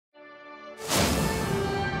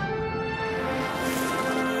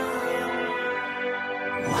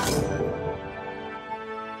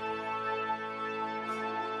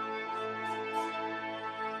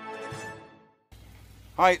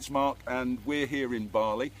Hi, it's Mark, and we're here in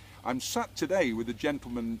Bali. I'm sat today with a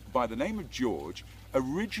gentleman by the name of Georg,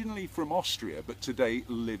 originally from Austria, but today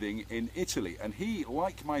living in Italy. And he,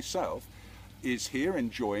 like myself, is here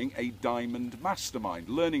enjoying a diamond mastermind,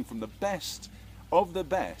 learning from the best of the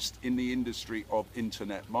best in the industry of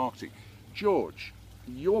internet marketing. Georg,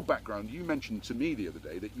 your background, you mentioned to me the other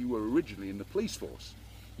day that you were originally in the police force.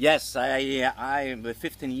 Yes, I with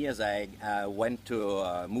 15 years I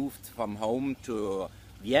moved from home to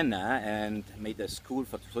Vienna and made a school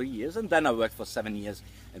for 3 years, and then I worked for 7 years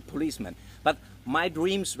as policeman. But my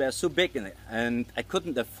dreams were so big and I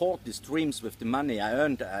couldn't afford these dreams with the money I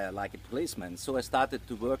earned like a policeman. So I started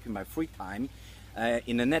to work in my free time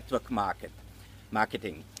in a network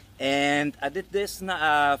marketing. And I did this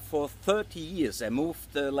for 30 years. I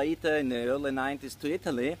moved later in the early 90s to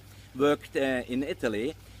Italy, worked in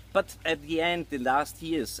Italy. But at the end, the last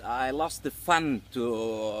years, I lost the fun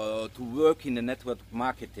to work in the network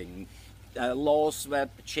marketing. Laws were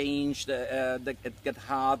changed, it got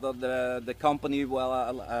harder, the company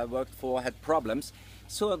I worked for had problems.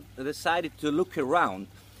 So I decided to look around.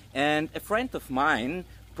 And a friend of mine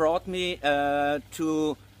brought me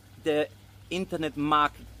to the internet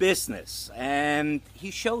market business. And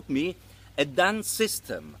he showed me a done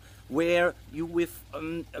system where you with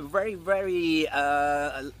very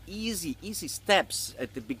easy steps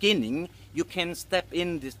at the beginning you can step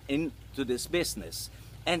into this business.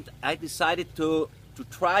 And I decided to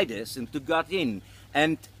try this and to get in,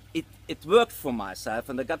 and it worked for myself,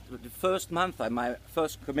 and I got the first month my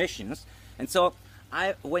first commissions, and so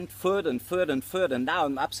I went further and further and further, and now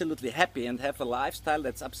I'm absolutely happy and have a lifestyle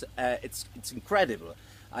that's it's incredible.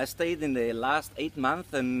 I stayed in the last 8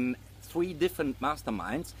 months in 3 different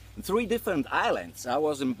masterminds, in 3 different islands. I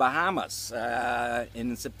was in Bahamas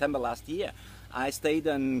in September last year. I stayed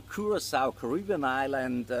in Curacao, Caribbean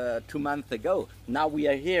island 2 months ago. Now we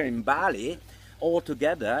are here in Bali, all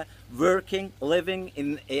together, working, living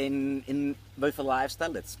with a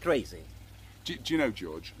lifestyle that's crazy. Do you know,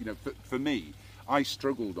 Georg, for me, I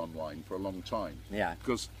struggled online for a long time. Yeah.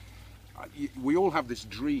 Because we all have this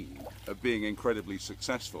dream of being incredibly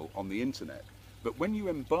successful on the internet. But when you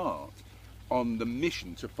embark on the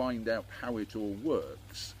mission to find out how it all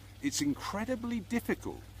works, it's incredibly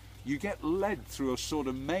difficult. You get led through a sort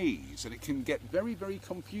of maze, and it can get very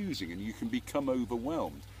confusing, and you can become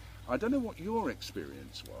overwhelmed. I don't know what your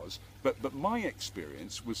experience was, but my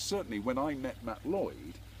experience was certainly when I met Matt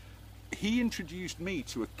Lloyd. He introduced me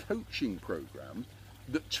to a coaching program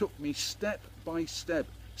that took me step by step,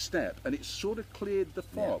 and it sort of cleared the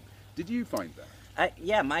fog. Yeah. Did you find that?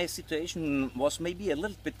 Yeah, my situation was maybe a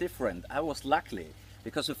little bit different. I was lucky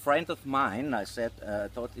because a friend of mine, I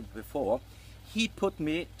thought it before, he put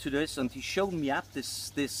me to this and he showed me up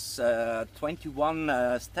this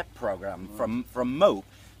 21 step program from Mo.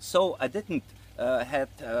 So I didn't had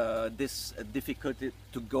this difficulty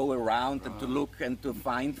to go around and to look and to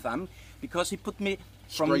find them, because he put me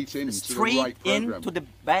straight into the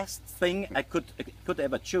best thing I could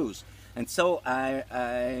ever choose. And so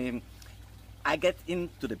I get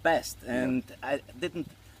into the best, and I didn't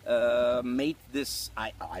made this.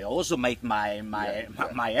 I also made my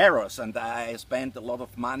errors, and I spent a lot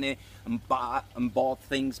of money and bought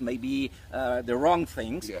things, maybe the wrong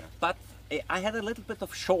things. Yeah. But I had a little bit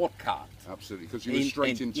of shortcut. Absolutely, because you were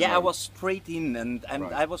straight into. Yeah, I was straight in, and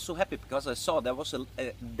right. I was so happy because I saw there was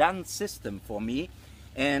a done system for me,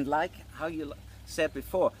 and like how you said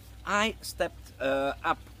before, I stepped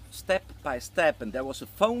up step by step, and there was a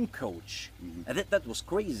phone coach, and that was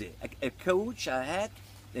crazy. A coach I had,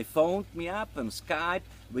 they phoned me up on Skype,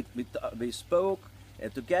 we spoke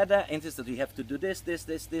together, and said we have to do this,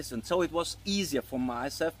 and so it was easier for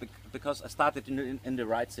myself because I started in the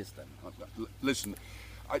right system. Listen,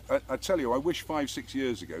 I tell you, I wish 5-6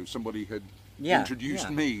 years ago somebody had introduced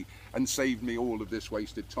me and saved me all of this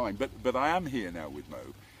wasted time, but I am here now with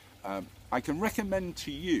Mo. I can recommend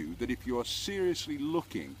to you that if you are seriously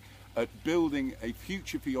looking at building a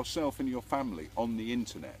future for yourself and your family on the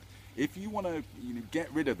internet, if you want to get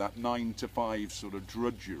rid of that 9-to-5 sort of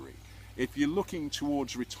drudgery, if you're looking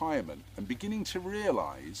towards retirement and beginning to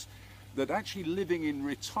realize that actually living in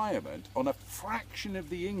retirement on a fraction of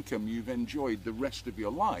the income you've enjoyed the rest of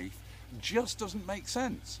your life just doesn't make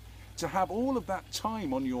sense. To have all of that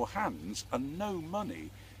time on your hands and no money,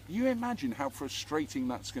 you imagine how frustrating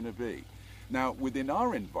that's going to be. Now, within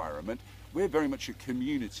our environment, we're very much a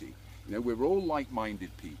community. We're all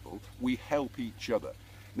like-minded people. We help each other.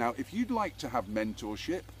 Now, if you'd like to have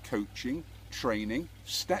mentorship, coaching, training,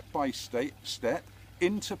 step-by-step,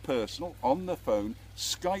 interpersonal, on the phone,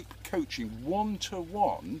 Skype coaching,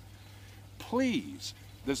 one-to-one, please,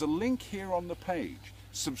 there's a link here on the page.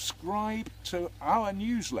 subscribe to our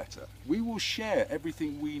newsletter. We will share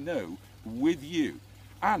everything we know with you.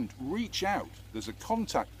 And reach out. There's a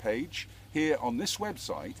contact page here on this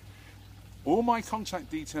website. All my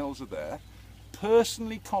contact details are there.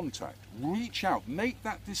 Personally contact, reach out, make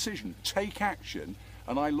that decision, take action,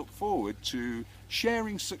 and I look forward to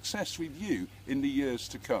sharing success with you in the years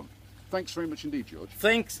to come. Thanks very much indeed, George.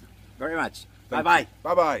 Thanks very much. Bye-bye.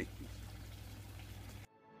 Bye-bye.